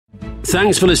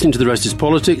Thanks for listening to The Rest is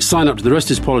Politics. Sign up to The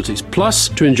Rest is Politics Plus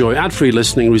to enjoy ad-free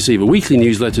listening, receive a weekly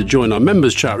newsletter, join our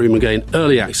members' chat room and gain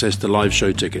early access to live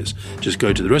show tickets. Just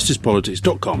go to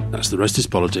therestispolitics.com. That's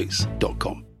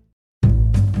therestispolitics.com.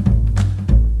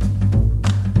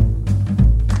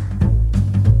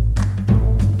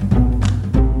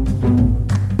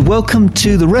 Welcome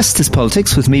to The Rest is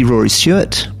Politics with me, Rory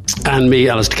Stewart. And me,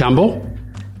 Alistair Campbell.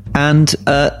 And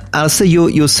Alistair,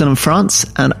 you're still in France,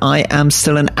 and I am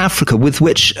still in Africa, with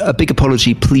which a big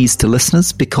apology, please, to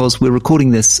listeners, because we're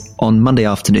recording this on Monday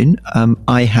afternoon.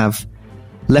 I have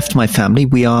left my family.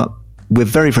 We're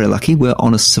very, very lucky. We're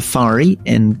on a safari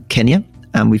in Kenya,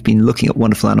 and we've been looking at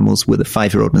wonderful animals with a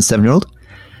 5-year-old and a 7-year-old.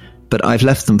 But I've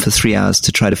left them for 3 hours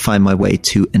to try to find my way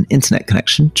to an internet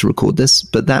connection to record this.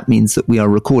 But that means that we are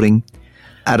recording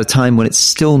at a time when it's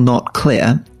still not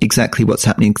clear exactly what's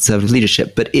happening in Conservative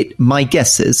leadership. But my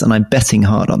guess is, and I'm betting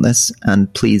hard on this,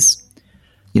 and please,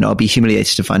 I'll be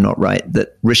humiliated if I'm not right,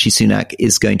 that Rishi Sunak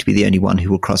is going to be the only one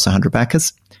who will cross 100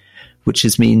 backers, which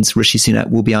means Rishi Sunak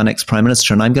will be our next Prime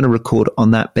Minister. And I'm going to record on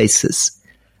that basis.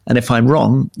 And if I'm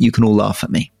wrong, you can all laugh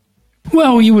at me.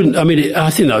 Well, you wouldn't. I mean, I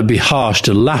think that would be harsh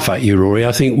to laugh at you, Rory.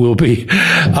 I think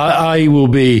I will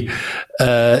be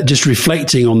just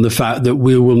reflecting on the fact that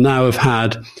we will now have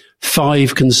had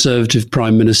 5 Conservative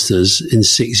Prime Ministers in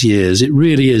 6 years. It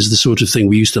really is the sort of thing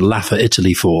we used to laugh at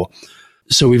Italy for.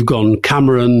 So we've gone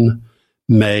Cameron,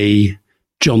 May,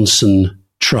 Johnson,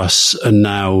 Truss, and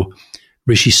now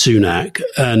Rishi Sunak.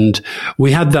 And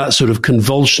we had that sort of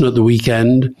convulsion at the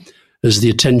weekend as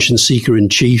the attention seeker in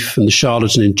chief and the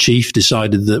charlatan in chief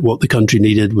decided that what the country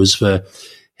needed was for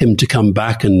him to come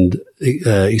back and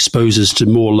expose us to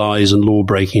more lies and law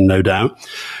breaking, no doubt.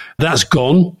 That's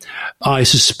gone. I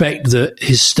suspect that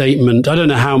his statement, I don't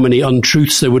know how many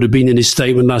untruths there would have been in his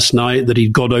statement last night, that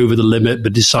he'd got over the limit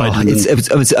but decided.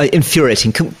 It was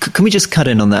infuriating. Can we just cut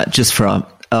in on that just for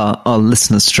our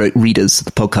listeners stroke readers of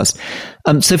the podcast?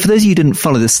 So for those of you who didn't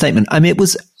follow this statement, I mean, it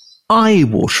was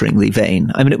eye-wateringly vain.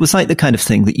 I mean, it was like the kind of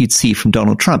thing that you'd see from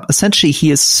Donald Trump. Essentially,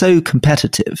 he is so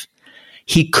competitive,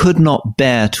 he could not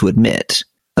bear to admit,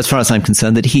 as far as I'm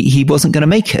concerned, that he wasn't going to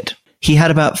make it. He had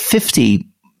about 50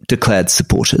 declared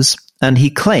supporters, and he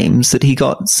claims that he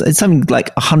got something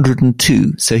like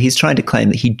 102. So he's trying to claim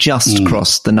that he just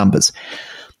crossed the numbers.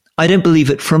 I don't believe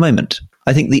it for a moment.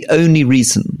 I think the only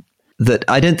reason that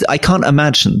I can't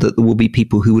imagine that there will be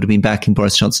people who would have been backing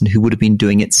Boris Johnson who would have been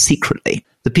doing it secretly.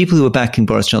 The people who were backing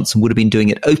Boris Johnson would have been doing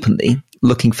it openly,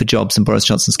 looking for jobs in Boris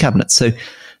Johnson's cabinet. So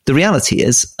the reality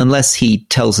is, unless he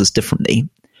tells us differently,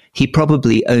 he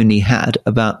probably only had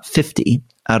about 50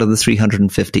 out of the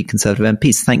 350 Conservative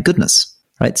MPs. Thank goodness.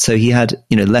 Right. So he had,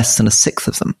 less than a sixth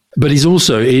of them. But he's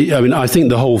also, I think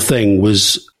the whole thing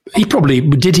was, he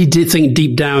did think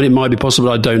deep down it might be possible,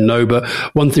 I don't know. But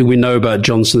one thing we know about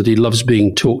Johnson, that he loves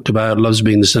being talked about, loves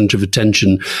being the centre of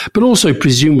attention, but also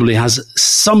presumably has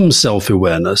some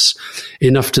self-awareness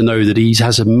enough to know that he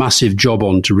has a massive job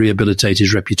on to rehabilitate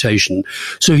his reputation.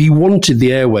 So he wanted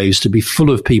the airwaves to be full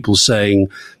of people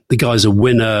saying, the guy's a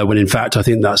winner, when in fact I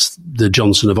think that's the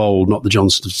Johnson of old, not the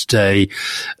Johnson of today,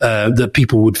 that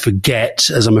people would forget,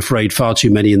 as I'm afraid far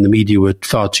too many in the media were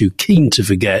far too keen to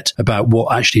forget about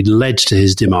what actually led to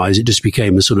his demise. It just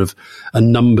became a sort of a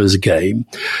numbers game.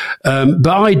 But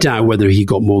I doubt whether he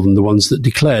got more than the ones that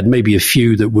declared, maybe a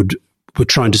few that were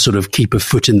trying to sort of keep a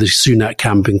foot in the Sunak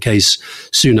camp in case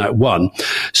Sunak won.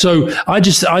 So I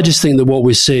just think that what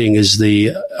we're seeing is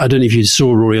I don't know if you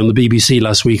saw, Rory, on the BBC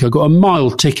last week, I got a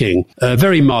mild ticking,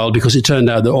 very mild, because it turned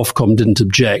out that Ofcom didn't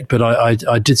object. But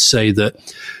I did say that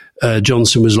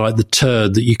Johnson was like the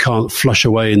turd that you can't flush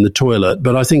away in the toilet.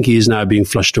 But I think he is now being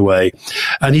flushed away.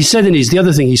 And he said the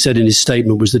other thing he said in his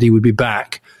statement was that he would be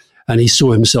back, and he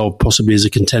saw himself possibly as a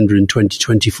contender in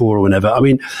 2024 or whenever. I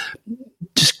mean,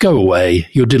 just go away.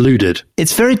 You're deluded.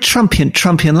 It's very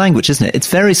Trumpian language, isn't it? It's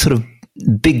very sort of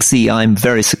Big Z, I'm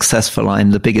very successful,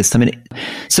 I'm the biggest. I mean,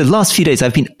 so the last few days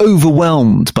I've been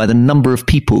overwhelmed by the number of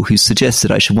people who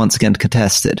suggested I should once again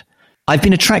contest it. I've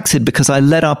been attracted because I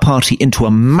led our party into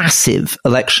a massive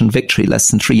election victory less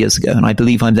than 3 years ago, and I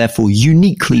believe I'm therefore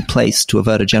uniquely placed to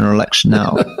avert a general election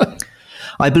now.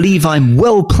 I believe I'm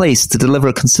well placed to deliver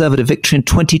a Conservative victory in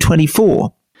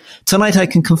 2024. Tonight I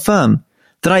can confirm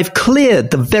that I've cleared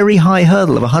the very high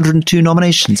hurdle of 102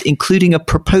 nominations, including a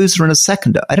proposer and a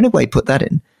seconder. I don't know why he put that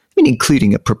in. I mean,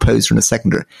 including a proposer and a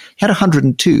seconder. He had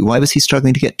 102. Why was he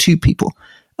struggling to get 2 people?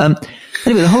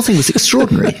 Anyway, the whole thing was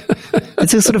extraordinary.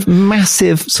 It's a sort of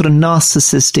massive, sort of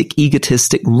narcissistic,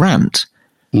 egotistic rant.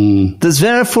 There's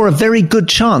therefore a very good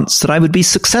chance that I would be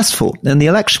successful in the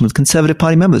election with Conservative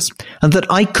Party members, and that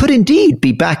I could indeed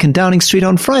be back in Downing Street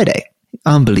on Friday.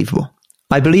 Unbelievable.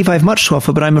 I believe I have much to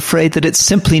offer, but I'm afraid that it's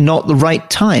simply not the right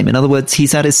time. In other words,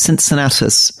 he's at his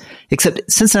Cincinnatus,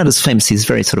 except Cincinnatus famously is a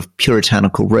very sort of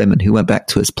puritanical Roman who went back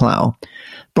to his plough.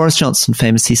 Boris Johnson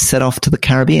famously set off to the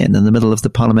Caribbean in the middle of the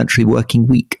parliamentary working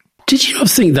week. Did you not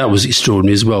think that was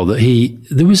extraordinary as well, that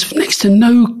there was next to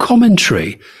no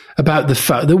commentary about the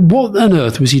fact that what on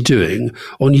earth was he doing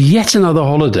on yet another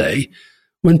holiday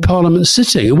when Parliament's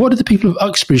sitting? And what did the people of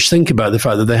Uxbridge think about the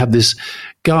fact that they have this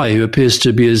guy who appears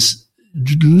to be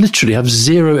literally have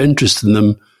zero interest in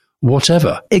them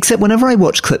whatever? Except whenever I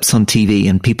watch clips on TV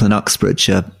and people in Uxbridge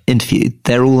are interviewed,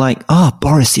 they're all like,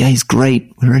 Boris, yeah, he's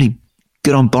great. We're really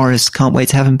good on Boris. Can't wait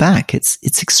to have him back. It's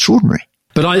extraordinary.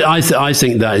 But I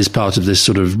think that is part of this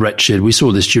sort of wretched. We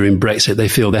saw this during Brexit. They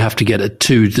feel they have to get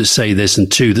two that say this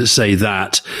and two that say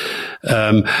that.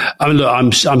 I mean, look,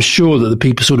 I'm sure that the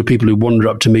people who wander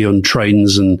up to me on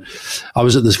trains, and I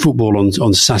was at this football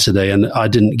on Saturday, and I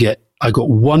got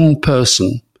one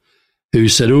person who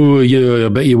said, I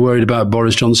bet you're worried about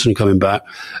Boris Johnson coming back.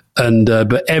 And,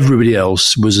 but everybody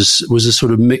else was a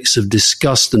sort of mix of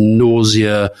disgust and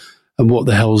nausea and what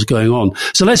the hell's going on.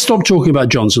 So let's stop talking about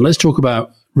Johnson. Let's talk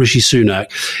about Rishi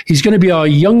Sunak. He's going to be our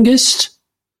youngest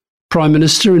prime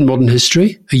minister in modern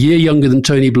history, a year younger than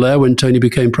Tony Blair when Tony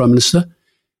became prime minister.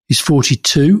 He's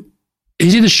 42.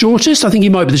 Is he the shortest? I think he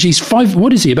might be. He's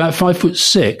what is he, about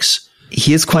 5'6"?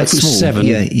 He is quite small. 7.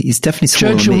 Yeah, he's definitely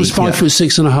smaller. Churchill was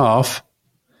 5'6.5".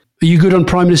 Are you good on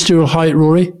prime ministerial height,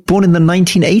 Rory? Born in the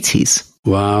 1980s.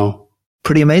 Wow.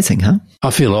 Pretty amazing, huh?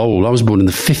 I feel old. I was born in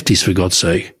the 50s, for God's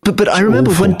sake. But I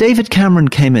remember when David Cameron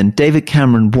came in,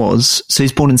 so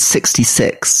he's born in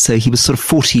 66, so he was sort of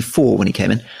 44 when he came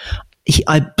in.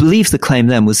 I believe the claim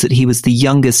then was that he was the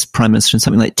youngest prime minister in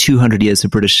something like 200 years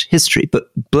of British history, but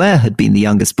Blair had been the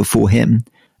youngest before him.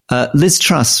 Liz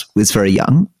Truss was very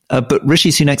young, but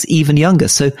Rishi Sunak's even younger.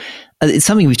 So it's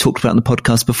something we've talked about in the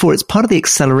podcast before. It's part of the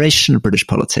acceleration of British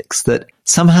politics that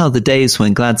somehow the days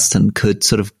when Gladstone could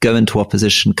sort of go into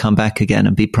opposition, come back again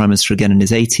and be prime minister again in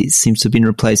his 80s seems to have been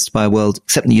replaced by a world,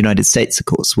 except in the United States, of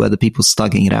course, where the people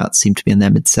slugging it out seem to be in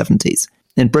their mid-70s.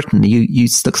 In Britain, you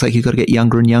looks like you've got to get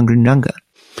younger and younger and younger.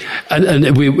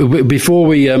 And we before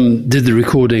we did the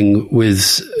recording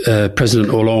with President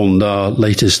Hollande, our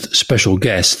latest special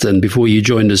guest, and before you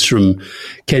joined us from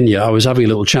Kenya, I was having a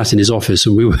little chat in his office,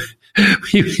 and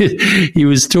he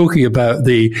was talking about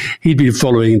he'd been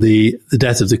following the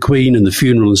death of the Queen and the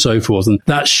funeral and so forth, and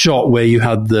that shot where you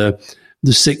had the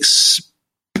 6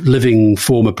 living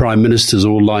former prime ministers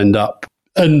all lined up.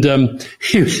 And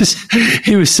he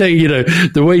was saying,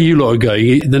 the way you lot are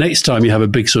going, the next time you have a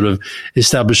big sort of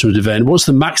establishment event, what's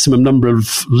the maximum number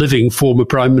of living former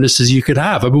prime ministers you could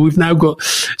have? I mean, we've now got,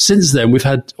 since then, we've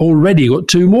already got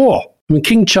 2 more. I mean,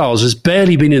 King Charles has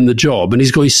barely been in the job, and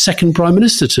he's got his second prime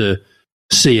minister to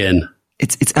see in.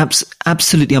 It's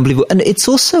absolutely unbelievable. And it's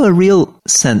also a real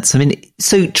sense. I mean,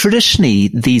 so traditionally,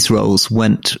 these roles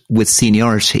went with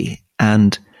seniority,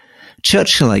 and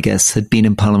Churchill, I guess, had been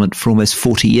in Parliament for almost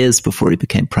 40 years before he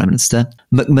became Prime Minister.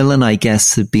 Macmillan, I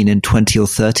guess, had been in 20 or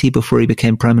 30 before he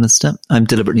became Prime Minister. I'm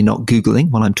deliberately not Googling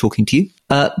while I'm talking to you.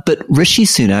 But Rishi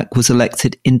Sunak was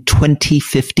elected in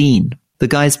 2015. The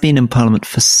guy's been in Parliament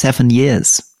for 7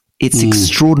 years. It's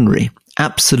extraordinary.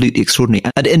 Absolutely extraordinary.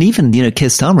 And even, Keir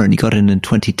Starmer only got in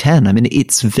 2010. I mean,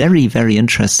 it's very, very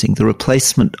interesting. The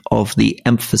replacement of the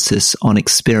emphasis on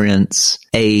experience,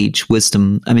 age,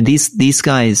 wisdom. I mean, these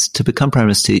guys, to become Prime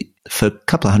Minister for a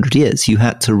couple of 100 years, you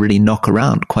had to really knock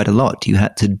around quite a lot. You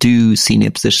had to do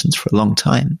senior positions for a long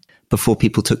time before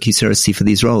people took you seriously for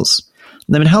these roles.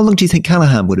 I mean, how long do you think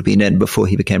Callaghan would have been in before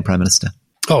he became Prime Minister?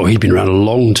 Oh, he'd been around a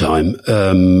long time.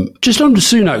 Just on to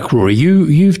Sunak, Rory,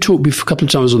 you've talked a couple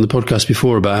of times on the podcast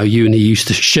before about how you and he used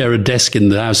to share a desk in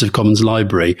the House of Commons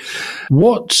library.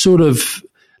 What sort of,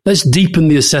 let's deepen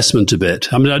the assessment a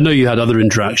bit. I mean, I know you had other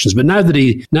interactions, but now that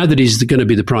he's going to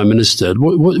be the Prime Minister,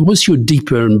 what's your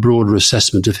deeper and broader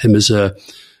assessment of him as a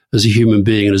human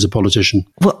being and as a politician?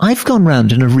 Well, I've gone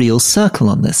round in a real circle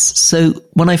on this. So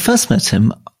when I first met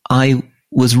him, I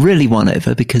was really won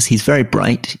over because he's very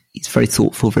bright, he's very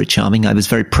thoughtful, very charming. I was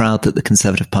very proud that the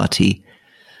Conservative Party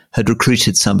had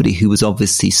recruited somebody who was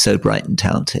obviously so bright and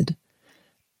talented.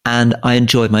 And I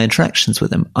enjoyed my interactions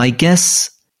with him. I guess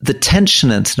the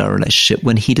tension entered our relationship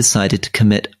when he decided to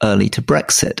commit early to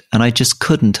Brexit. And I just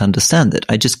couldn't understand it.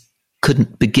 I just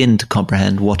couldn't begin to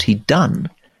comprehend what he'd done.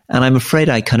 And I'm afraid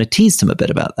I kind of teased him a bit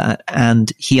about that.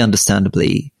 And he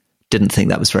understandably didn't think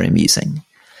that was very amusing.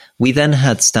 We then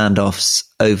had standoffs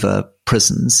over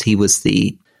prisons. He was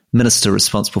the minister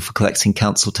responsible for collecting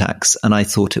council tax, and I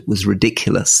thought it was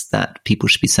ridiculous that people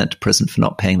should be sent to prison for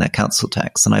not paying their council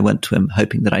tax. And I went to him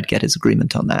hoping that I'd get his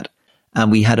agreement on that.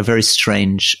 And we had a very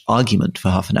strange argument for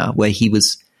half an hour where he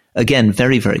was, again,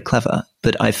 very, very clever,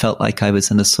 but I felt like I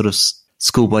was in a sort of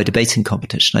schoolboy debating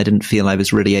competition. I didn't feel I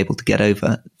was really able to get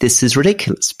over, this is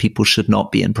ridiculous. People should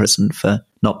not be in prison for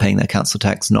not paying their council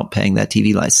tax, not paying their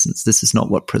TV license. This is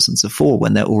not what prisons are for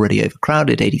when they're already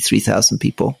overcrowded, 83,000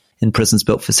 people in prisons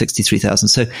built for 63,000.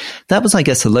 So that was, I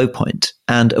guess, a low point.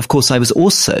 And of course, I was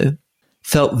also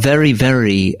felt very,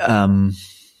 very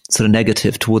sort of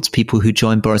negative towards people who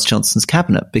joined Boris Johnson's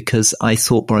cabinet, because I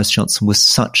thought Boris Johnson was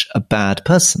such a bad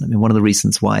person. I mean, one of the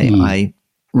reasons why I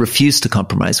refused to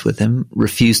compromise with him,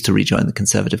 refused to rejoin the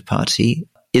Conservative Party,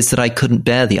 is that I couldn't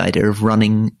bear the idea of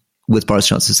running with Boris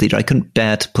Johnson as leader. I couldn't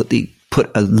bear to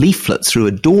put a leaflet through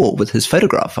a door with his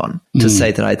photograph on to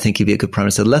say that I think he'd be a good prime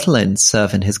minister, let alone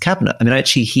serve in his cabinet. I mean,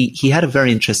 actually,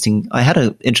 I had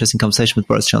an interesting conversation with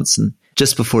Boris Johnson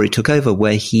just before he took over,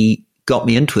 where he got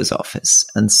me into his office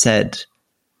and said,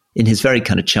 in his very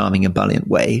kind of charming, ebullient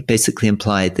way, basically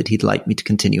implied that he'd like me to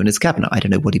continue in his cabinet. I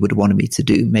don't know what he would have wanted me to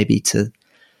do, maybe to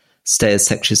stay as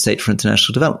Secretary of State for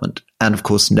International Development. And of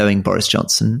course, knowing Boris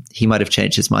Johnson, he might have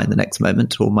changed his mind the next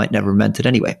moment or might never have meant it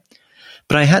anyway.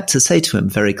 But I had to say to him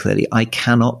very clearly, I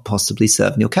cannot possibly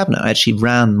serve in your cabinet. I actually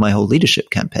ran my whole leadership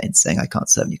campaign saying I can't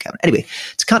serve in your cabinet. Anyway,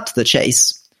 to cut to the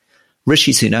chase,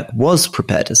 Rishi Sunak was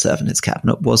prepared to serve in his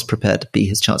cabinet, was prepared to be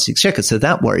his Chancellor of the Exchequer. So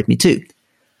that worried me too.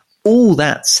 All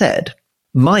that said,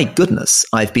 my goodness,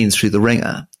 I've been through the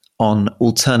ringer on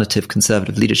alternative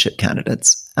Conservative leadership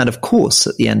candidates. And of course,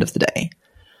 at the end of the day,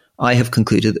 I have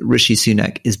concluded that Rishi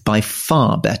Sunak is by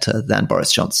far better than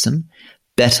Boris Johnson,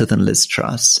 better than Liz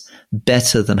Truss,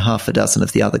 better than half a dozen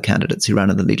of the other candidates who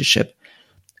ran in the leadership,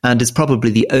 and is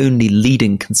probably the only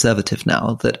leading Conservative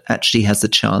now that actually has the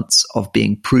chance of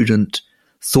being prudent,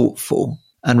 thoughtful,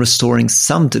 and restoring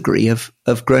some degree of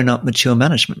grown-up, mature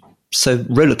management. So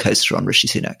roller coaster on Rishi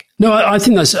Sunak. No, I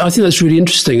think that's really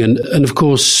interesting, and of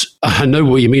course I know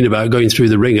what you mean about going through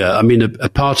the ringer. I mean, a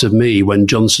part of me, when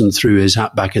Johnson threw his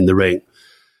hat back in the ring,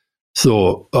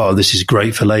 thought, "Oh, this is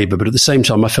great for Labour," but at the same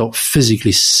time, I felt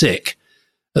physically sick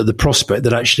at the prospect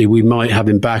that actually we might have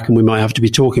him back and we might have to be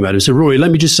talking about him. So, Rory,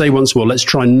 let me just say once more: let's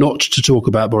try not to talk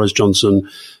about Boris Johnson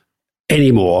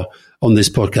anymore on this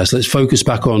podcast. Let's focus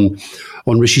back on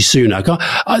Rishi Sunak.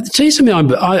 I tell you something.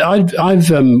 I've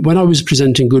when I was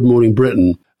presenting Good Morning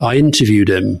Britain, I interviewed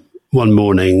him one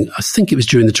morning. I think it was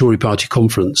during the Tory Party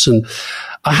conference, and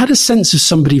I had a sense of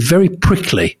somebody very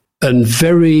prickly and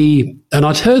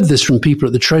I'd heard this from people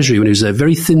at the Treasury when he was there,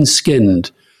 very thin-skinned.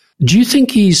 Do you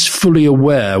think he's fully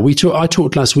aware? I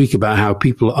talked last week about how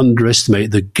people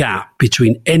underestimate the gap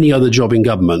between any other job in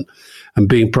government and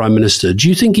being Prime Minister. Do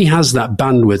you think he has that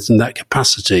bandwidth and that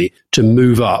capacity to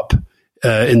move up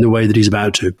in the way that he's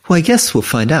about to? Well, I guess we'll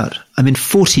find out. I mean,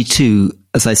 42,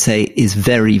 as I say, is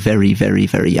very, very, very,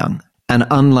 very young. And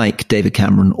unlike David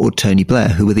Cameron or Tony Blair,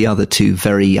 who were the other two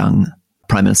very young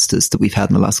prime ministers that we've had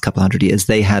in the last couple of hundred years,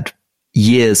 they had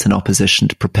years in opposition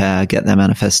to prepare, get their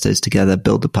manifestos together,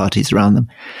 build the parties around them.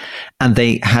 And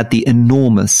they had the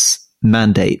enormous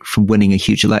mandate from winning a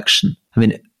huge election. I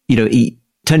mean,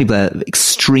 Tony Blair,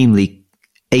 extremely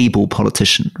able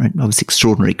politician, right? Obviously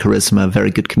extraordinary charisma,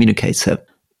 very good communicator.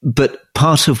 But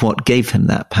part of what gave him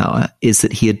that power is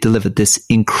that he had delivered this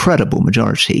incredible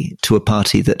majority to a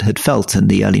party that had felt in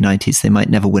the early 90s they might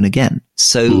never win again.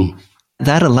 So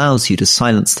that allows you to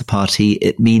silence the party.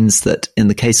 It means that in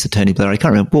the case of Tony Blair, I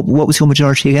can't remember, what was your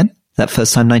majority again? That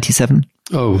first time, 97?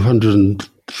 Oh, 100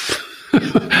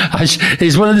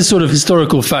 it's one of the sort of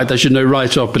historical fact I should know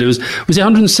right off, but was it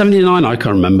 179? I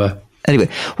can't remember. Anyway,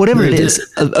 whatever it is,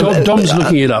 Dom's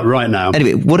looking it up right now.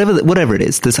 Anyway, whatever it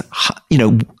is, there's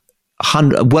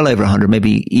well over 100,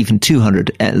 maybe even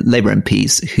 200 Labour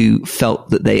MPs who felt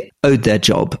that they owed their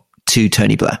job to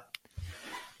Tony Blair.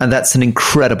 And that's an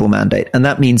incredible mandate. And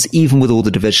that means even with all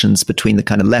the divisions between the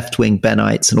kind of left-wing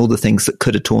Bennites and all the things that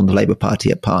could have torn the Labour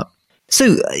Party apart.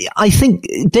 So I think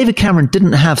David Cameron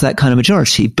didn't have that kind of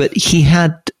majority, but he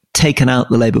had taken out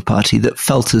the Labour Party that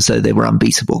felt as though they were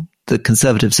unbeatable. The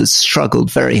Conservatives had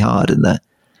struggled very hard in the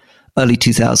early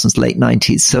 2000s, late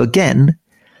 90s. So again,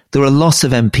 there were lots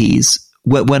of MPs.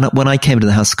 When I came to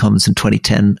the House of Commons in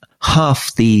 2010,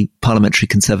 half the Parliamentary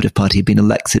Conservative Party had been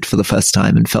elected for the first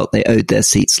time and felt they owed their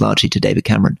seats largely to David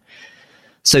Cameron.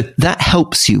 So that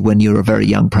helps you when you're a very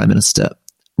young Prime Minister.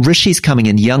 Rishi's coming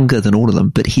in younger than all of them,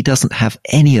 but he doesn't have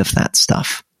any of that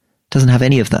stuff. Doesn't have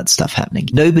any of that stuff happening.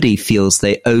 Nobody feels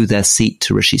they owe their seat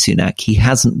to Rishi Sunak. He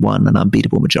hasn't won an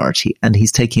unbeatable majority, and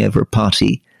he's taking over a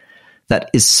party that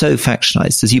is so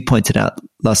factionalized. As you pointed out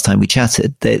last time we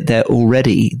chatted, they're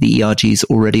already, the ERG's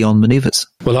already on maneuvers.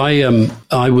 Well,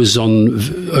 I was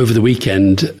on over the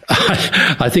weekend.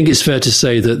 I think it's fair to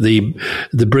say that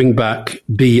the Bring Back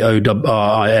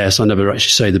BORIS, I never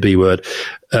actually say the B word,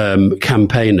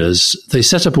 campaigners, they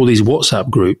set up all these WhatsApp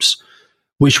groups,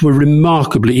 which were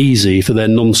remarkably easy for their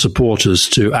non-supporters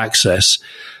to access.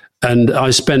 And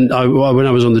when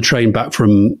I was on the train back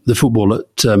from the football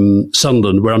at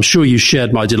Sunderland, where I'm sure you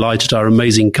shared my delight at our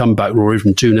amazing comeback, Rory,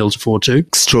 from 2-0 to 4-2.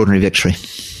 Extraordinary victory.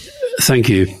 Thank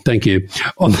you.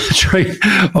 On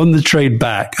the train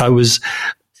back, I was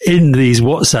in these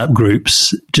WhatsApp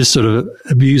groups, just sort of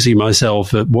amusing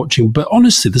myself at watching. But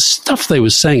honestly, the stuff they were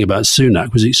saying about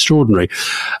Sunak was extraordinary.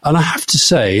 And I have to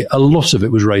say, a lot of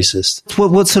it was racist.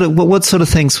 What sort of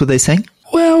things were they saying?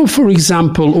 Well, for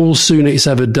example, all Sunak's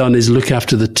ever done is look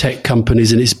after the tech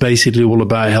companies, and it's basically all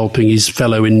about helping his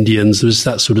fellow Indians. There was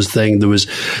that sort of thing. There was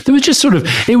just sort of,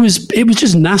 it was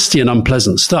just nasty and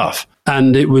unpleasant stuff.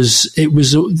 And it was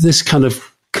this kind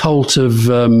of cult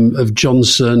of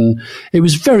Johnson. It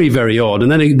was very, very odd.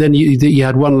 And then you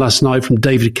had one last night from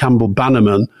David Campbell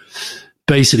Bannerman,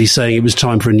 basically saying it was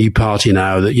time for a new party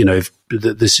now, that, you know,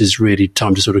 that this is really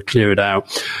time to sort of clear it out.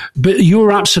 But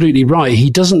you're absolutely right. He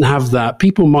doesn't have that.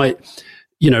 People might,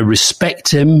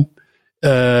 respect him.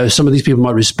 Some of these people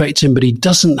might respect him, but he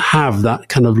doesn't have that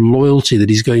kind of loyalty that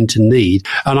he's going to need.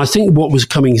 And I think what was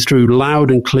coming through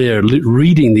loud and clear,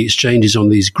 reading the exchanges on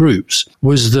these groups,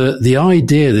 was the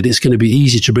idea that it's going to be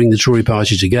easy to bring the Tory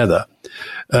party together.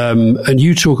 And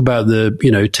you talk about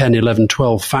the, 10, 11,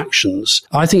 12 factions.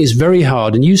 I think it's very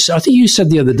hard. And I think you said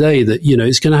the other day that,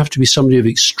 it's going to have to be somebody of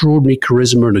extraordinary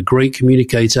charisma and a great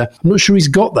communicator. I'm not sure he's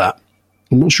got that.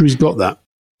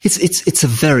 It's a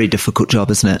very difficult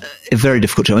job, isn't it? A very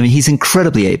difficult job. I mean, he's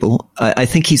incredibly able. I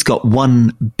think he's got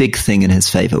one big thing in his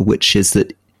favor, which is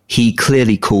that he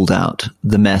clearly called out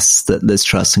the mess that Liz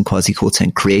Truss and Kwasi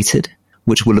Kwarteng created,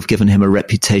 which will have given him a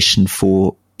reputation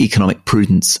for economic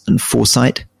prudence and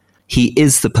foresight. He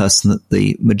is the person that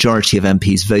the majority of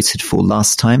MPs voted for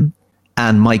last time.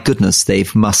 And my goodness,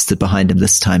 they've mustered behind him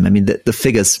this time. I mean, the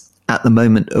figures at the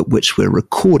moment at which we're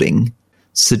recording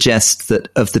suggest that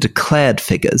of the declared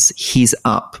figures, he's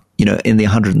up, in the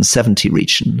 170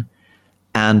 region.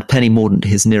 And Penny Mordaunt,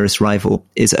 his nearest rival,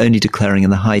 is only declaring in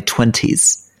the high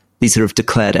 20s. These are of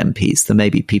declared MPs. There may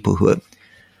be people who are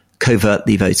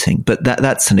covertly voting, but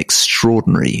that's an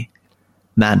extraordinary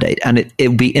mandate. And it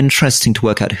will be interesting to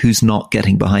work out who's not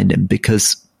getting behind him,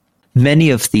 because many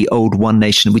of the old One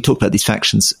Nation, we talked about these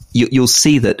factions, you'll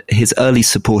see that his early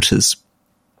supporters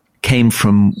came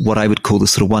from what I would call the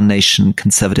sort of One Nation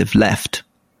conservative left.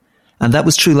 And that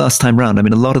was true last time round. I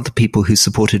mean, a lot of the people who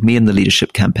supported me in the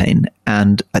leadership campaign,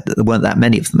 and there weren't that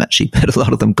many of them actually, but a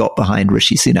lot of them got behind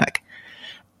Rishi Sunak.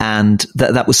 And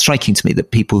that was striking to me, that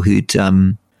people who'd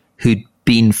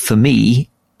been, for me,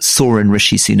 saw in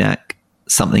Rishi Sunak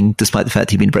something, despite the fact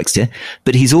he'd been a Brexiteer.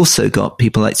 But he's also got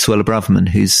people like Suella Braverman,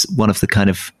 who's one of the kind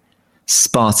of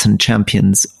Spartan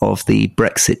champions of the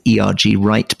Brexit ERG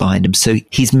right behind him. So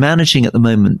he's managing at the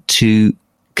moment to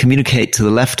communicate to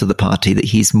the left of the party that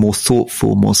he's more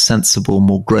thoughtful, more sensible,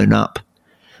 more grown up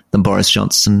than Boris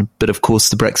Johnson. But of course,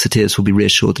 the Brexiteers will be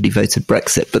reassured that he voted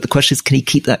Brexit. But the question is, can he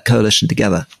keep that coalition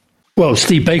together? Well,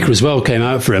 Steve Baker as well came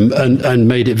out for him and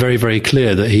made it very, very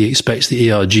clear that he expects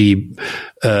the ERG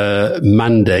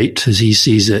mandate, as he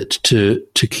sees it, to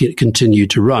continue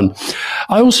to run.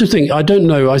 I also think, I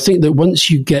think that once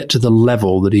you get to the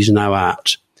level that he's now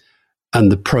at and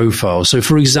the profile, so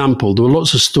for example, there were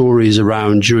lots of stories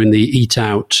around during the Eat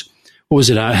Out,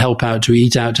 Help Out to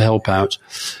Eat Out to Help Out,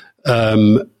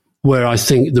 where I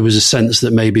think there was a sense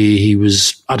that maybe he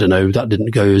was, that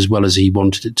didn't go as well as he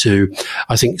wanted it to.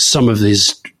 I think some of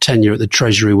his tenure at the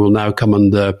Treasury will now come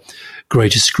under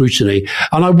greater scrutiny.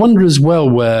 And I wonder as well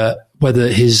whether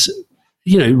his,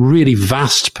 really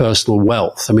vast personal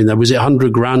wealth. I mean, there was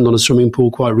 $100,000 on a swimming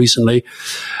pool quite recently.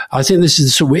 I think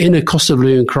we're in a cost of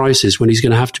living crisis when he's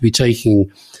going to have to be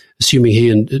taking, assuming he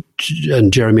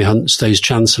and Jeremy Hunt stays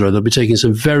Chancellor, they'll be taking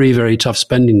some very, very tough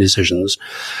spending decisions.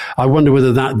 I wonder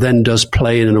whether that then does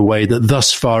play in a way that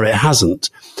thus far it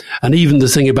hasn't. And even the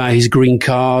thing about his green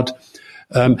card.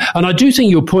 And I do think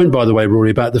your point, by the way, Rory,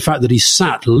 about the fact that he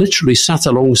literally sat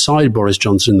alongside Boris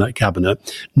Johnson in that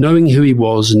cabinet, knowing who he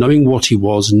was, knowing what he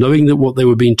was, knowing that what they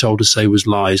were being told to say was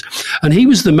lies. And he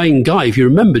was the main guy. If you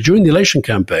remember, during the election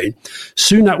campaign,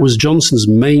 Sunak was Johnson's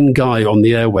main guy on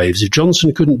the airwaves. If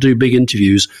Johnson couldn't do big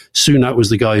interviews, Sunak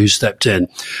was the guy who stepped in.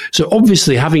 So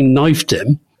obviously, having knifed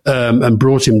him and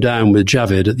brought him down with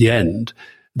Javid at the end,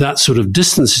 that sort of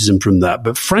distances him from that.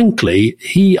 But frankly,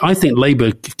 I think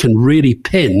Labour can really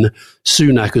pin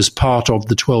Sunak as part of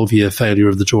the 12-year failure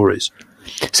of the Tories.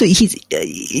 So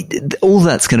all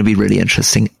that's going to be really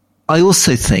interesting. I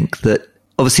also think that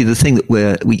obviously the thing that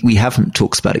we haven't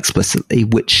talked about explicitly,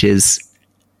 which is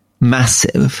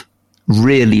massive,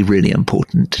 really, really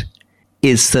important,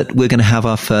 is that we're going to have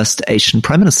our first Asian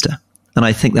Prime Minister. And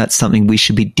I think that's something we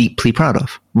should be deeply proud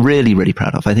of, really, really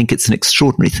proud of. I think it's an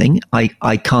extraordinary thing.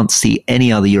 I can't see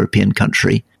any other European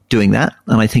country doing that.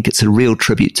 And I think it's a real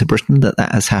tribute to Britain that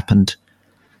has happened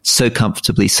so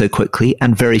comfortably, so quickly,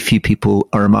 and very few people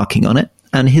are remarking on it.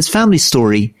 And his family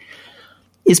story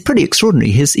is pretty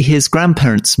extraordinary. His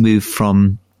grandparents moved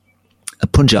from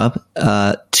Punjab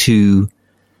to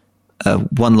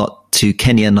one lot to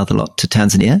Kenya, another lot to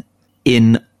Tanzania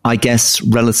in, I guess,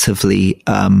 relatively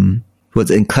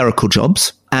in clerical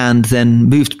jobs, and then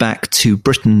moved back to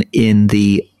Britain in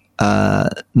the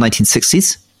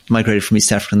 1960s, migrated from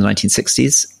East Africa in the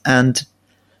 1960s. And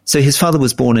so his father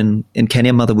was born in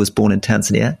Kenya, mother was born in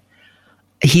Tanzania.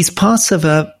 He's part of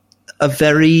a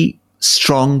very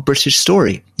strong British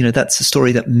story. You know, that's a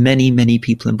story that many, many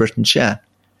people in Britain share.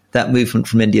 That movement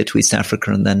from India to East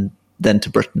Africa and then to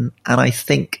Britain. And I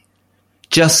think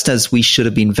just as we should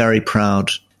have been very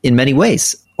proud in many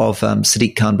ways of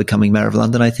Sadiq Khan becoming mayor of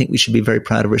London, I think we should be very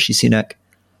proud of Rishi Sunak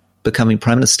becoming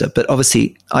prime minister. But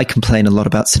obviously, I complain a lot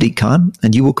about Sadiq Khan,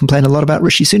 and you will complain a lot about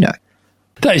Rishi Sunak.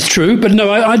 That is true, but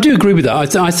no, I do agree with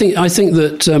that. I think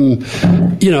that and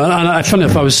funny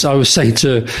enough,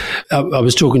 I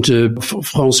was talking to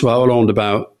Francois Hollande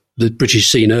about the British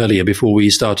scene earlier before we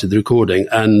started the recording,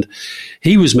 and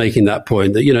he was making that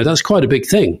point that that's quite a big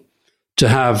thing to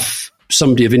have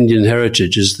somebody of Indian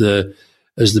heritage as the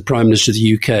Prime Minister of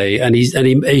the UK, and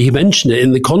he mentioned it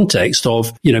in the context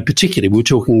of particularly we were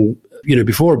talking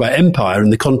before about empire in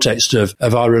the context of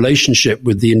our relationship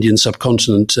with the Indian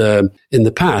subcontinent in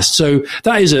the past. So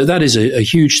that is a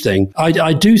huge thing.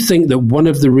 I do think that one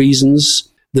of the reasons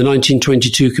the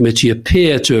 1922 committee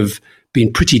appear to have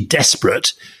been pretty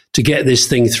desperate to get this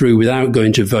thing through without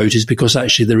going to vote is because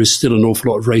actually there is still an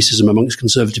awful lot of racism amongst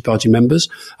Conservative Party members.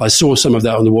 I saw some of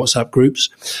that on the WhatsApp groups,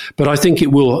 but I think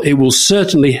it will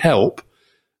certainly help,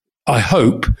 I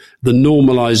hope, the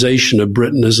normalisation of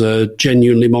Britain as a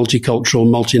genuinely multicultural,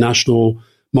 multinational,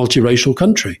 multiracial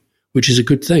country, which is a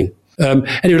good thing.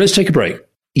 Anyway, let's take a break.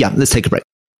 Yeah, let's take a break.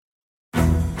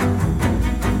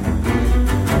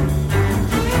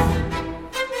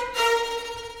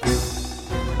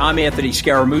 I'm Anthony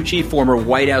Scaramucci, former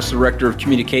White House Director of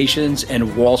Communications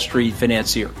and Wall Street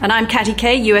financier. And I'm Katty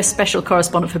Kay, US Special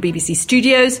Correspondent for BBC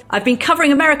Studios. I've been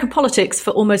covering American politics for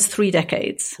almost 3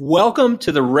 decades. Welcome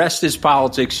to The Rest is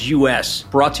Politics US,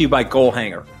 brought to you by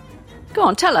Goalhanger. Go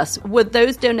on, tell us, were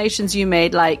those donations you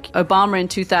made, like Obama in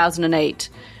 2008,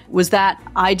 was that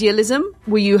idealism?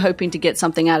 Were you hoping to get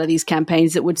something out of these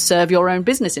campaigns that would serve your own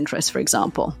business interests, for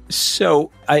example? So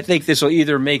I think this will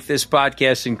either make this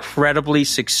podcast incredibly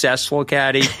successful,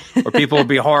 Katty, or people will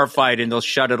be horrified and they'll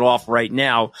shut it off right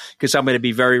now because I'm going to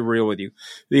be very real with you.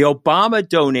 The Obama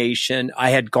donation, I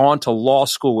had gone to law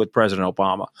school with President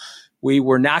Obama. We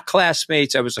were not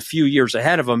classmates. I was a few years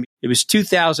ahead of him. It was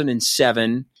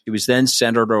 2007. He was then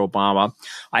Senator Obama.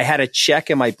 I had a check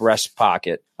in my breast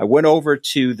pocket. I went over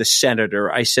to the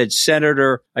senator. I said,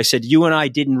 Senator, you and I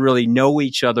didn't really know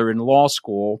each other in law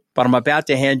school, but I'm about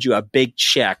to hand you a big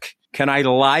check. Can I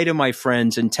lie to my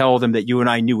friends and tell them that you and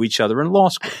I knew each other in law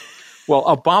school? Well,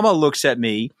 Obama looks at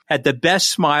me, had the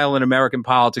best smile in American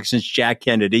politics since Jack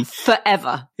Kennedy.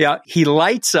 Forever. Yeah. He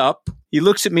lights up. He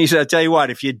looks at me and says, I'll tell you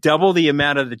what, if you double the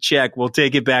amount of the check, we'll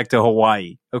take it back to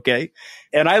Hawaii. Okay.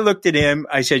 And I looked at him.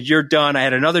 I said, you're done. I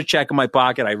had another check in my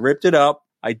pocket. I ripped it up.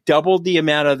 I doubled the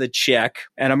amount of the check.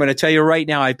 And I'm going to tell you right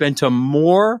now, I've been to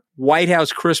more White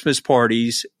House Christmas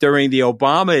parties during the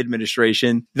Obama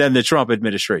administration than the Trump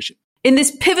administration. In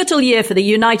this pivotal year for the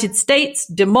United States,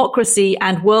 democracy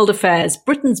and world affairs,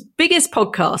 Britain's biggest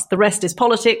podcast, The Rest is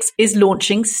Politics, is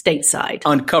launching stateside.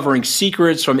 Uncovering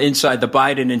secrets from inside the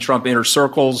Biden and Trump inner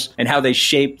circles and how they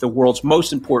shape the world's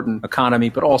most important economy,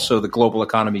 but also the global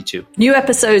economy too. New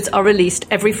episodes are released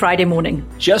every Friday morning.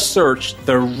 Just search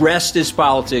The Rest is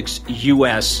Politics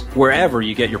US wherever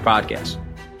you get your podcasts.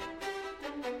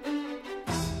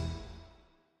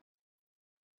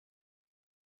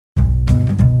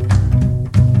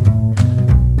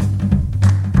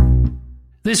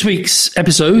 This week's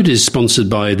episode is sponsored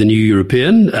by The New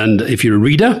European, and if you're a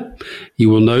reader, you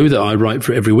will know that I write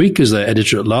for it every week as their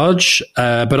editor-at-large,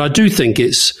 but I do think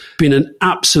it's been an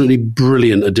absolutely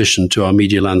brilliant addition to our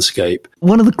media landscape.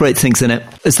 One of the great things in it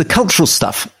is the cultural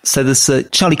stuff. So there's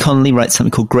Charlie Connelly writes something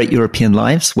called Great European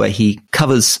Lives, where he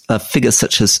covers figures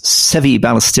such as Sevi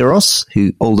Ballesteros,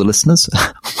 who older listeners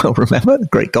will remember, a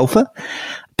great golfer,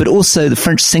 but also the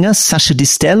French singer Sacha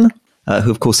Distel,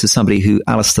 who, of course, is somebody who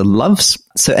Alistair loves.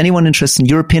 So anyone interested in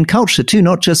European culture, too,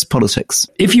 not just politics.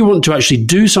 If you want to actually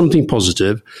do something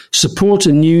positive, support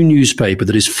a new newspaper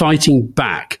that is fighting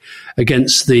back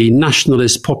against the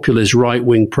nationalist, populist,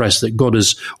 right-wing press that got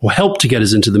us or helped to get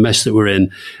us into the mess that we're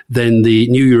in, then the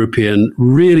New European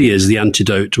really is the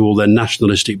antidote to all their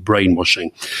nationalistic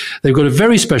brainwashing. They've got a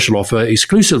very special offer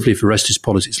exclusively for Rest is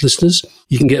Politics listeners.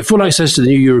 You can get full access to the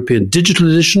New European digital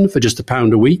edition for just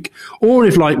 £1 a week. Or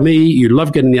if, like me, you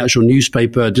love getting the actual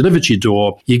newspaper delivered to your door,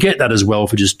 you get that as well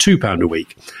for just £2 a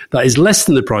week. That is less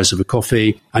than the price of a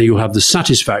coffee, and you'll have the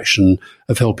satisfaction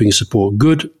of helping support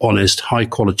good, honest,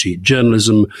 high-quality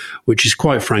journalism, which is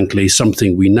quite frankly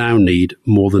something we now need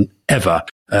more than ever.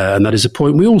 And that is a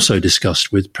point we also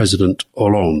discussed with President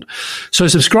Hollande. So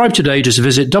subscribe today. Just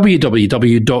visit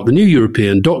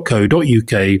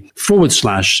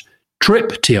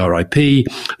www.theneweuropean.co.uk/trip, TRIP.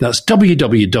 That's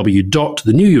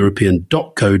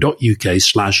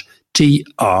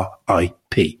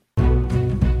www.theneweuropean.co.uk/TRIP.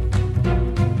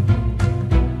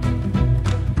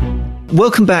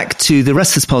 Welcome back to The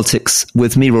Rest is Politics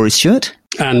with me, Rory Stewart.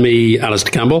 And me, Alistair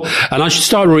Campbell. And I should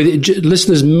start, Rory,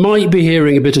 listeners might be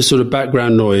hearing a bit of sort of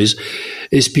background noise.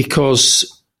 It's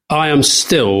because I am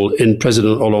still in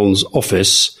President Hollande's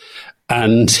office.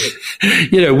 And,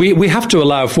 you know, we have to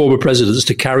allow former presidents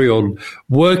to carry on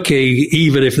working,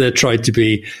 even if they're trying to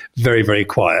be very, very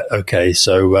quiet. Okay,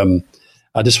 so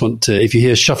I just want to, if you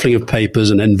hear shuffling of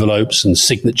papers and envelopes and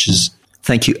signatures.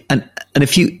 Thank you. And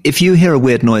if you hear a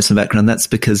weird noise in the background, that's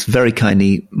because very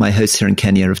kindly my hosts here in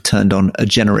Kenya have turned on a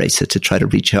generator to try to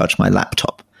recharge my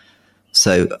laptop.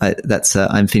 So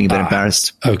I'm feeling a bit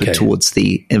embarrassed towards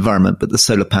the environment, but the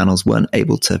solar panels weren't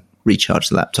able to recharge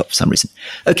the laptop for some reason.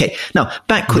 Okay, now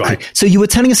back quickly. Right. So you were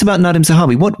telling us about Nadim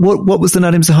Zahawi. What was the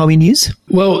Nadim Zahawi news?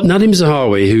 Well, Nadim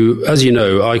Zahawi, who, as you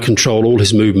know, I control all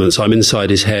his movements. I'm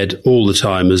inside his head all the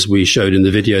time, as we showed in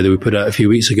the video that we put out a few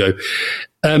weeks ago.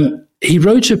 He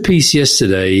wrote a piece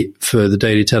yesterday for the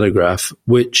Daily Telegraph,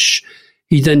 which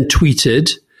he then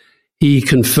tweeted. He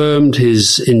confirmed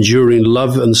his enduring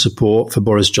love and support for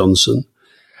Boris Johnson.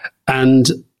 And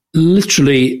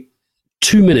literally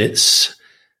 2 minutes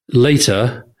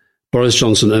later, Boris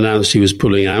Johnson announced he was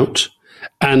pulling out.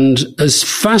 And as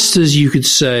fast as you could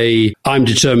say, I'm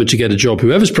determined to get a job,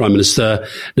 whoever's Prime Minister,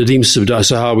 Nadim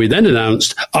Zahawi then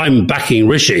announced, I'm backing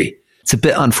Rishi. It's a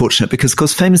bit unfortunate because, of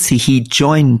course, famously he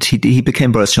became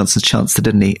Boris Johnson's Chancellor,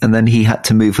 didn't he? And then he had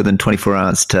to move within 24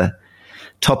 hours to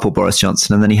topple Boris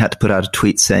Johnson. And then he had to put out a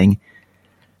tweet saying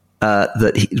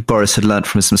that Boris had learned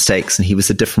from his mistakes and he was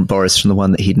a different Boris from the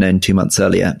one that he'd known 2 months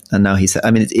earlier. And now it's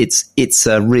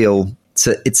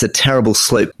a terrible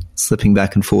slope slipping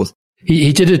back and forth.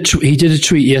 He did a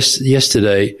tweet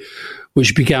yesterday,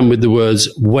 which began with the words,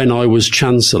 when I was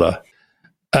Chancellor.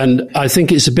 And I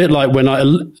think it's a bit like when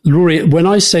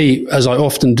I say, as I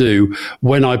often do,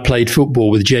 when I played football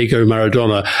with Diego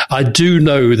Maradona, I do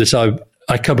know that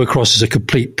I come across as a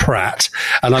complete prat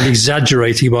and I'm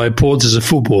exaggerating my importance as a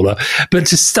footballer. But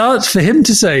for him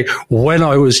to say, when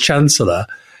I was Chancellor,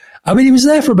 I mean, he was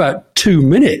there for about 2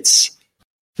 minutes.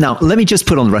 Now, let me just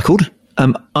put on the record.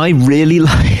 I really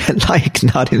like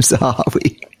Nadim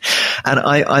Zahawi, and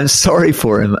I'm sorry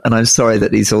for him, and I'm sorry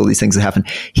that all these things have happened.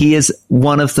 He is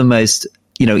one of the most,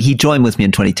 he joined with me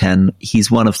in 2010.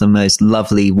 He's one of the most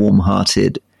lovely,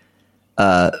 warm-hearted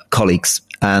colleagues,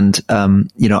 and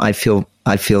I feel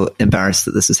embarrassed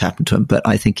that this has happened to him, but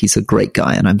I think he's a great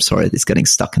guy, and I'm sorry that he's getting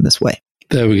stuck in this way.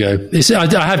 There we go.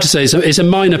 I have to say, it's a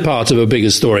minor part of a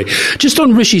bigger story. Just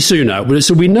on Rishi Sunak,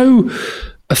 so we know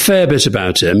a fair bit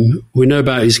about him. We know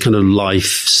about his kind of life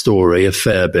story a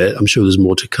fair bit. I'm sure there's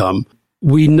more to come.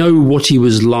 We know what he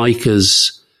was like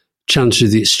as Chancellor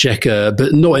of the Exchequer,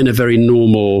 but not in a very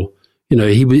normal,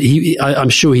 I'm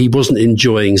sure he wasn't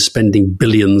enjoying spending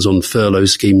billions on furlough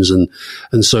schemes and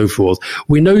so forth.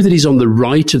 We know that he's on the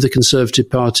right of the Conservative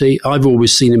Party. I've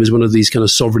always seen him as one of these kind of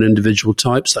sovereign individual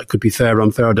types. That could be fair or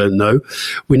unfair, I don't know.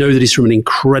 We know that he's from an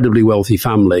incredibly wealthy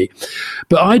family.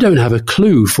 But I don't have a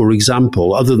clue, for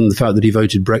example, other than the fact that he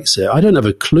voted Brexit, I don't have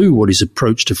a clue what his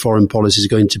approach to foreign policy is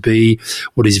going to be,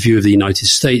 what his view of the United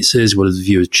States is, what his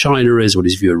view of China is, what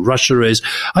his view of Russia is.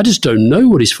 I just don't know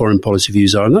what his foreign policy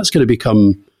views are, and that's going to become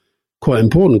quite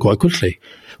important quite quickly.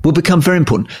 Will become very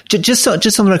important. Just on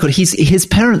the record, his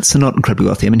parents are not incredibly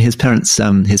wealthy. I mean, his parents,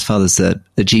 his father's a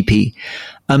GP.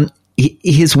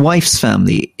 His wife's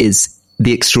family is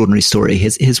the extraordinary story.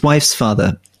 His wife's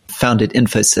father founded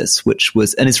Infosys, which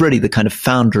was, and is really the kind of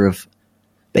founder of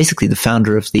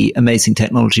the amazing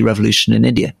technology revolution in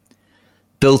India.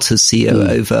 Built as CEO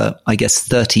over, I guess,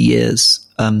 30 years,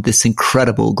 this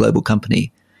incredible global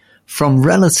company from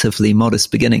relatively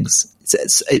modest beginnings.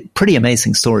 It's a pretty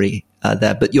amazing story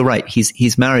there. But you're right.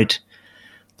 He's married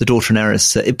the daughter and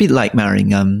heiress. It'd be like marrying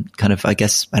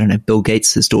Bill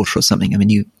Gates's daughter or something. I mean,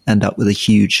 you end up with a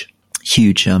huge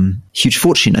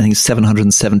fortune. I think it's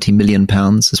 £770 million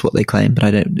is what they claim,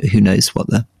 but who knows what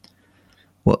the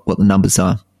numbers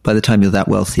are. By the time you're that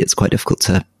wealthy, it's quite difficult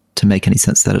to make any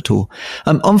sense of that at all.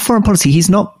 On foreign policy, he's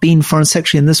not been foreign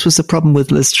secretary, and this was the problem with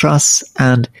Liz Truss.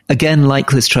 And again,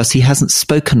 like Liz Truss, he hasn't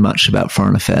spoken much about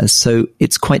foreign affairs, so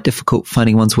it's quite difficult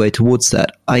finding one's way towards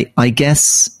that. I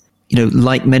guess,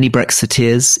 like many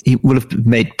Brexiteers, he will have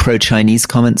made pro-Chinese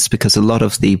comments because a lot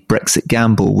of the Brexit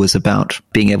gamble was about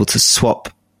being able to swap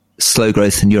slow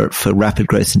growth in Europe for rapid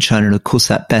growth in China. And of course,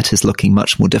 that bet is looking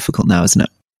much more difficult now, isn't it?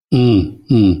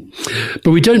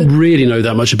 But we don't really know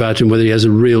that much about him, whether he has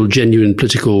a real, genuine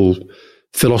political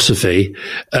philosophy.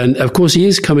 And of course, he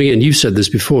is coming in, you've said this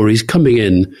before, he's coming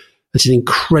in at an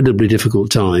incredibly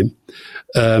difficult time,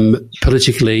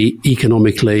 politically,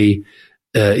 economically.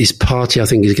 His party, I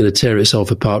think, is going to tear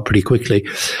itself apart pretty quickly.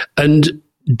 And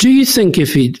do you think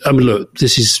look,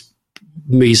 this is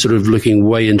me sort of looking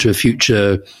way into a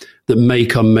future that may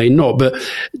come, may not. But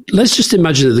let's just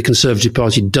imagine that the Conservative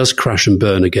Party does crash and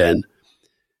burn again.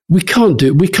 We can't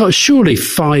surely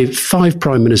five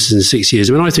prime ministers in 6 years.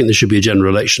 I mean, I think there should be a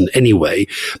general election anyway,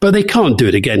 but they can't do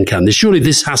it again, can they? Surely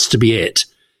this has to be it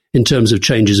in terms of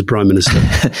changes of prime minister.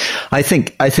 I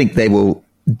think they will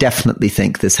definitely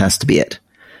think this has to be it.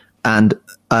 And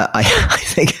I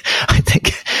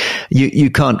think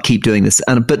you can't keep doing this.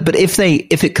 But if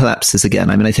it collapses again,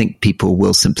 I mean, I think people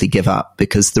will simply give up,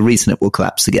 because the reason it will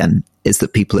collapse again is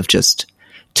that people have just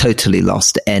totally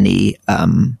lost any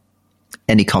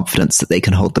confidence that they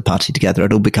can hold the party together.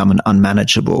 It'll become an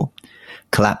unmanageable,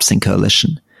 collapsing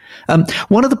coalition.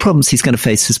 One of the problems he's going to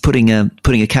face is putting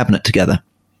a cabinet together.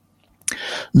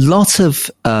 Lot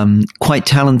of quite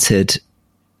talented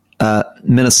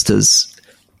ministers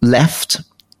left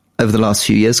over the last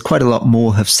few years. Quite a lot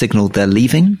more have signaled they're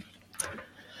leaving.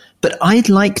 But I'd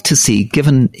like to see,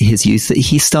 given his youth, that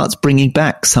he starts bringing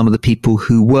back some of the people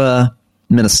who were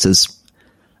ministers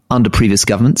under previous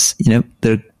governments. There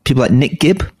are people like Nick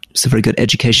Gibb, who's a very good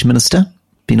education minister.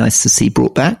 Be nice to see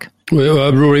brought back.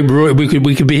 Well, Rory,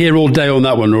 we could be here all day on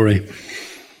that one, Rory.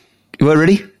 Well,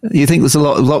 really? You think there's a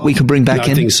lot we can bring back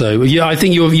in? I think so. Yeah, I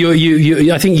think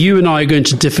I think you and I are going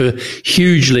to differ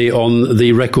hugely on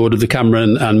the record of the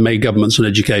Cameron and May governments on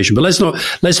education. But let's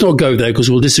not go there, because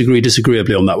we'll disagree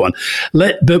disagreeably on that one.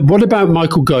 But what about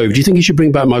Michael Gove? Do you think he should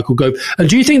bring back Michael Gove? And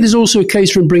do you think there's also a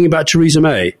case for him bringing back Theresa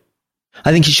May?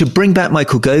 I think he should bring back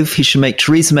Michael Gove. He should make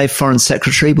Theresa May foreign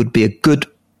secretary. Would be a good,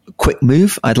 quick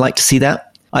move. I'd like to see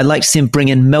that. I'd like to see him bring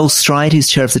in Mel Stride, who's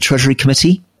chair of the Treasury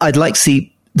Committee. I'd like to see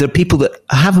the people that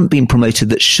haven't been promoted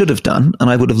that should have done, and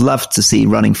I would have loved to see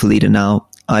running for leader now.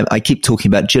 I keep talking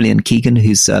about Gillian Keegan,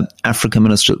 who's Africa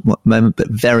minister at the moment, but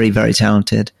very, very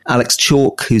talented. Alex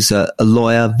Chalk, who's a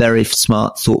lawyer, very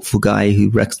smart, thoughtful guy who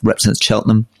represents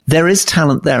Cheltenham. There is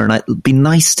talent there, and it'd be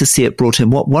nice to see it brought in.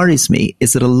 What worries me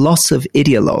is that a lot of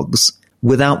ideologues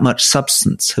without much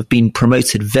substance have been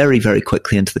promoted very, very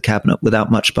quickly into the cabinet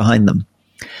without much behind them.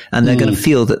 And they're going to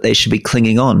feel that they should be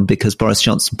clinging on because Boris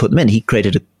Johnson put them in. He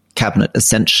created a cabinet,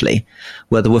 essentially,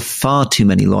 where there were far too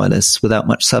many loyalists without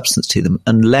much substance to them,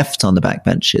 and left on the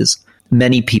backbenches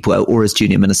many people, or as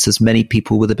junior ministers, many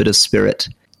people with a bit of spirit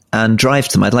and drive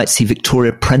to them. I'd like to see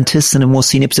Victoria Prentice in a more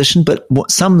senior position, but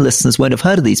what some listeners won't have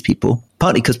heard of these people,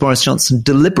 partly because Boris Johnson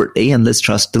deliberately and Liz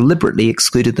Truss deliberately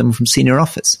excluded them from senior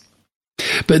office.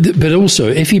 But also,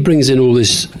 if he brings in all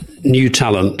this new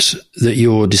talent that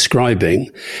you're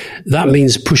describing, that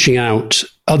means pushing out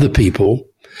other people,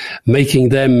 making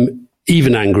them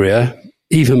even angrier,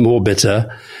 even more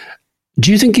bitter.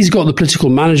 Do you think he's got the political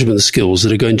management skills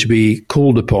that are going to be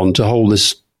called upon to hold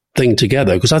this thing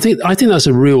together? Because I think that's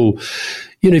a real,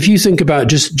 if you think about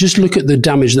just look at the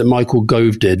damage that Michael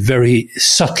Gove did, very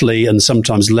subtly and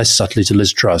sometimes less subtly to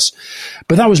Liz Truss.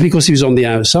 But that was because he was on the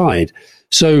outside.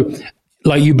 So,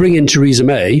 like, you bring in Theresa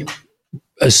May,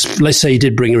 let's say you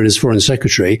did bring her in as foreign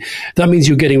secretary, that means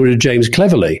you're getting rid of James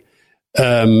Cleverly.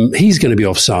 He's going to be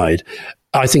offside.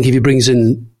 I think if he brings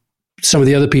in some of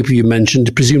the other people you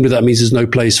mentioned, presumably that means there's no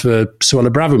place for Suella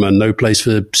Braverman, no place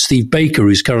for Steve Baker,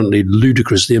 who's currently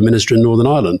ludicrously a minister in Northern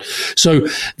Ireland. So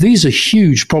these are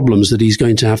huge problems that he's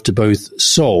going to have to both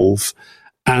solve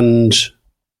and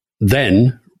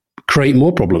then create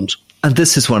more problems. And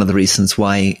this is one of the reasons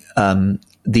why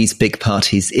these big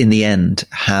parties, in the end,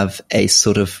 have a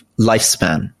sort of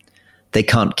lifespan. They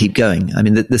can't keep going. I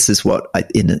mean, this is what,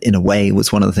 in a way,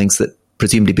 was one of the things that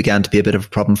presumably began to be a bit of a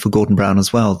problem for Gordon Brown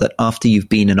as well, that after you've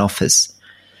been in office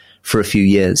for a few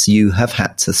years, you have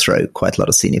had to throw quite a lot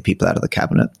of senior people out of the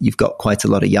cabinet. You've got quite a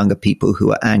lot of younger people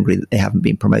who are angry that they haven't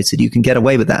been promoted. You can get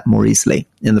away with that more easily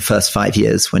in the first 5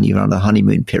 years when you're on the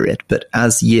honeymoon period. But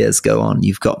as years go on,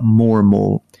 you've got more and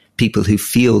more people who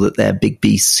feel that they're big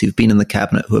beasts, who've been in the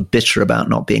cabinet, who are bitter about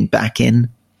not being back in,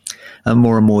 and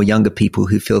more younger people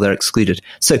who feel they're excluded.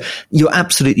 So you're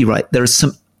absolutely right. There are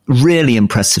some really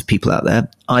impressive people out there.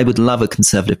 I would love a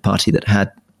Conservative Party that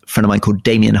had a friend of mine called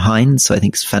Damien Hines, who I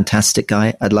think is a fantastic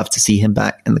guy. I'd love to see him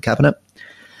back in the cabinet.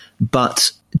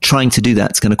 But trying to do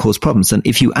that is going to cause problems. And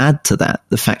if you add to that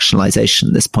the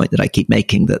factionalization, this point that I keep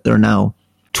making, that there are now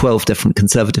 12 different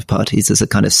Conservative parties. There's a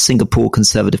kind of Singapore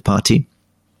Conservative Party.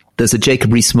 There's a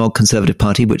Jacob Rees-Mogg Conservative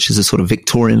Party, which is a sort of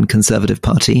Victorian Conservative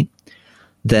Party.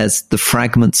 There's the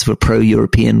fragments of a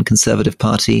pro-European Conservative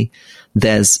Party.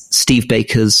 There's Steve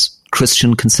Baker's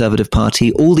Christian Conservative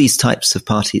Party. All these types of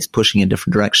parties pushing in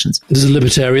different directions. There's the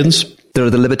Libertarians. There are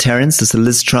the Libertarians. There's the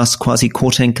Liz Truss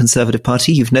quasi-Courtaine Conservative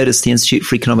Party. You've noticed the Institute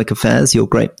for Economic Affairs, your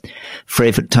great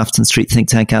favourite Tufton Street think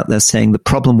tank out there, saying the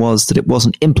problem was that it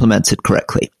wasn't implemented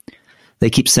correctly.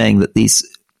 They keep saying that these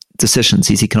decisions,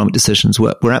 these economic decisions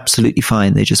were absolutely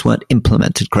fine. They just weren't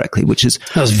implemented correctly, which is...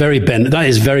 That is very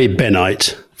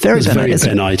Bennite. Very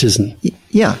Bennite, isn't it?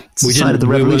 Yeah. It's the sign of the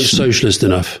revolution. We weren't socialist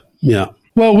enough. Yeah.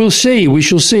 Well, we'll see. We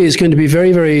shall see. It's going to be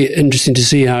very, very interesting to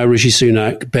see how Rishi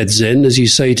Sunak beds in, as you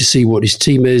say, to see what his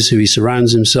team is, who he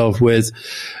surrounds himself with,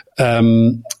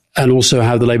 and also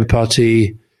how the Labour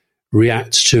Party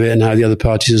reacts to it and how the other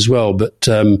parties as well. But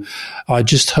I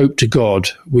just hope to God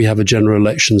we have a general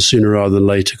election sooner rather than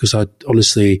later, because I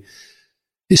honestly,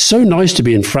 it's so nice to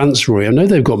be in France, Rory. I know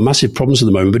they've got massive problems at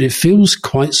the moment, but it feels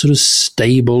quite sort of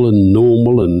stable and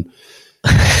normal, and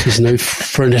there's no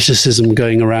freneticism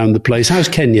going around the place. How's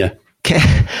Kenya?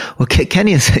 Well,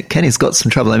 Kenya's got some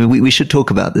trouble. I mean, we should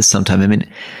talk about this sometime. I mean,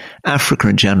 Africa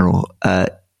in general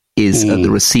is at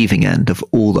the receiving end of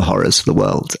all the horrors of the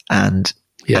world. And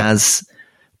as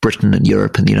Britain and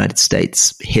Europe and the United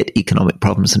States hit economic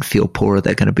problems and feel poorer,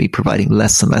 they're going to be providing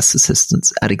less and less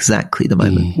assistance at exactly the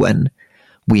moment when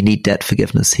we need debt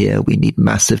forgiveness here. We need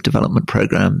massive development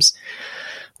programs.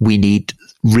 We need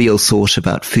real thought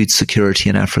about food security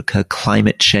in Africa,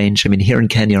 climate change. I mean, here in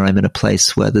Kenya, I'm in a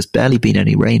place where there's barely been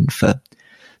any rain for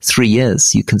 3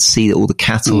 years. You can see that all the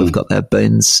cattle have got their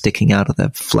bones sticking out of their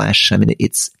flesh. I mean,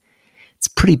 it's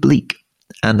pretty bleak.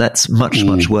 And that's much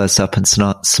worse up in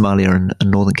Somalia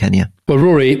and northern Kenya. Well,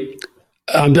 Rory,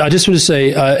 I just want to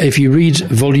say, if you read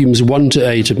volumes 1 to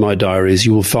 8 of my diaries,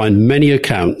 you will find many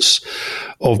accounts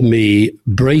of me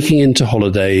breaking into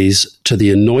holidays to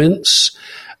the annoyance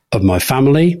of my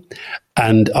family,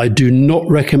 and I do not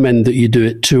recommend that you do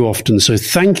it too often. So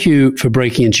thank you for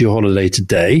breaking into your holiday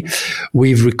today.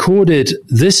 We've recorded,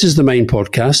 this is the main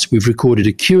podcast. We've recorded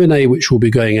a Q&A, which will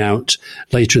be going out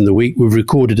later in the week. We've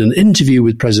recorded an interview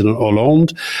with President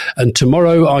Hollande, and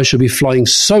tomorrow I shall be flying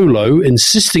solo,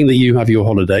 insisting that you have your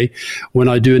holiday, when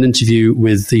I do an interview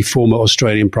with the former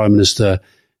Australian Prime Minister,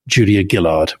 Julia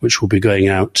Gillard, which will be going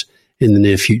out in the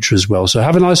near future as well. So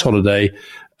have a nice holiday.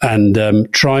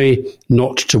 And try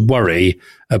not to worry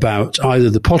about either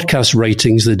the podcast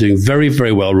ratings, they're doing very,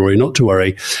 very well, Rory, not to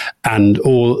worry, and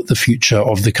or the future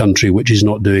of the country, which is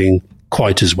not doing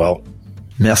quite as well.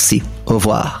 Merci. Au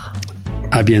revoir.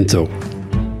 À bientôt.